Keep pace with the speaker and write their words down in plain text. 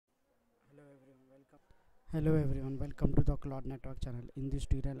Hello everyone, welcome to the Cloud Network channel. In this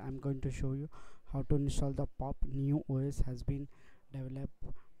tutorial, I'm going to show you how to install the POP. New OS has been developed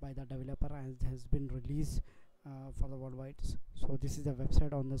by the developer and has been released for the worldwide. So this is the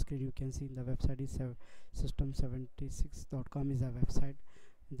website on the screen. You can see the website is system76.com is a website.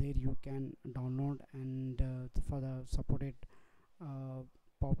 There you can download and for the supported uh,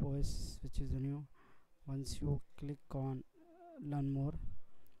 POP OS, which is new. Once you click on learn more,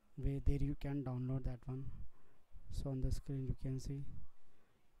 where there you can download that one. So on the screen you can see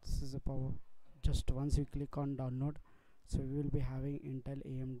this is a power. Just once you click on download, so we will be having Intel,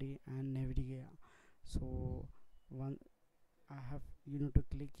 AMD and NVIDIA. So one I have you need to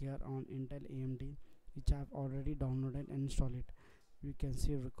click here on Intel AMD, which I have already downloaded and install it. You can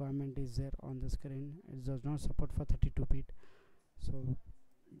see requirement is there on the screen. It does not support for 32-bit. So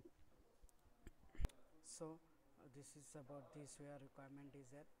this is about this where requirement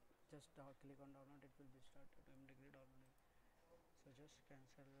is there. Just click on download, it will be start automatically downloading. So just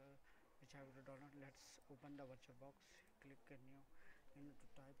cancel which I have to download. Let's open the virtual box, click a new. You need to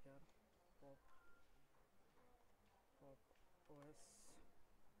type here pop OS,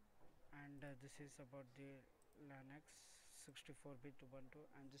 and this is about the Linux 64-bit Ubuntu,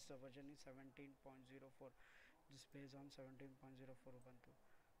 and this version is 17.04. This based on 17.04 Ubuntu.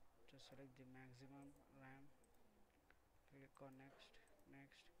 Just select the maximum RAM, click on next.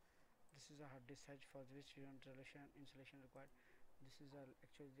 This is a hard disk size for which installation required. This is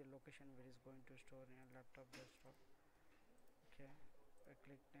actually the location where it's going to store in your laptop, desktop. Okay, I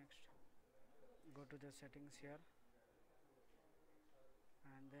click next, go to the settings here,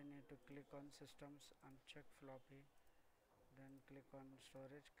 and then you need to click on systems, uncheck floppy, then click on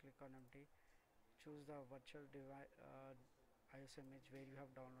storage, click on empty, choose the virtual device ISO image where you have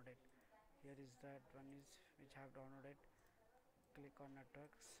downloaded. Here is that one is which I have downloaded. Click on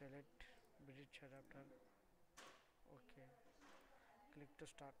network, select bridge adapter. Okay, click to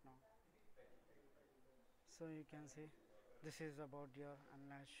start now. So you can see this is about your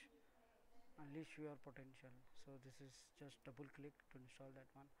unleash your potential. So this is just double click to install that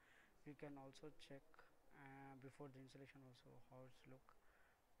one. You can also check before the installation also how it's look,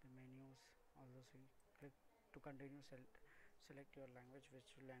 the menus, all those things. Click to continue, select your language,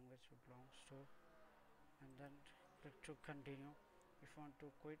 which language it belongs to, and then click to continue. If you want to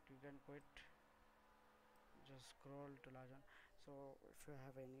quit, you can quit. Just scroll to large one. So if you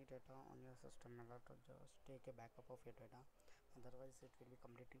have any data on your system, just take a backup of your data, otherwise it will be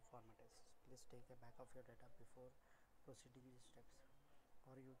completely formatted. Please take a backup of your data before proceeding these steps,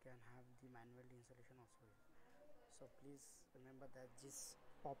 or you can have the manual installation also. So please remember that this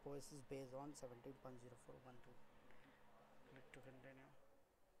POP OS is based on 17.04 Ubuntu. Click to continue.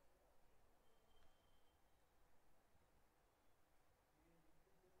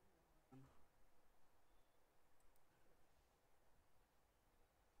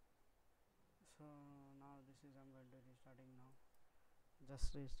 So now this is I'm going to restarting now.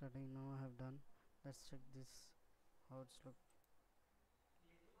 Just restarting now. I have done. Let's check this how it's look.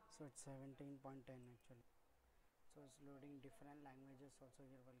 So it's 17.10 actually. So it's loading different languages also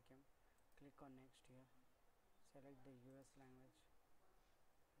here. Welcome. Click on next here. Select the US language.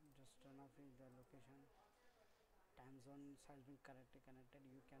 Just turn off the location. Time zones has been correctly connected.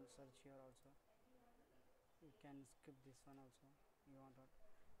 You can search here also. You can skip this one also. You want that?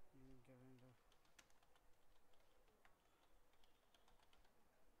 Giving the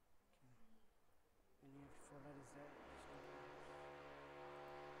any folder is there.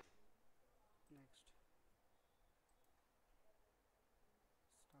 Next,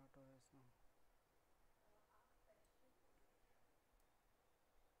 start OS now.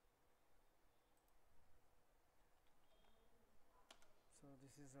 So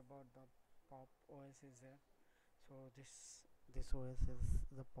this is about the POP OS is there. So this OS is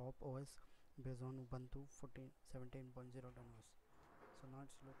the POP OS based on Ubuntu 17.0 OS. So now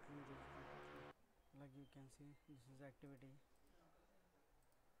it's looking different. Like you can see, this is activity.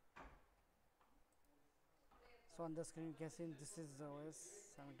 So on the screen you can see this is the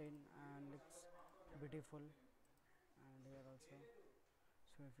OS 17 and looks beautiful, and here also.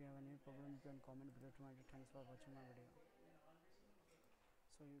 So if you have any problem, you can comment below to my. Thanks for watching my video.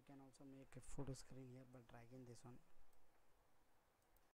 So you can also make a photo screen here by dragging this one.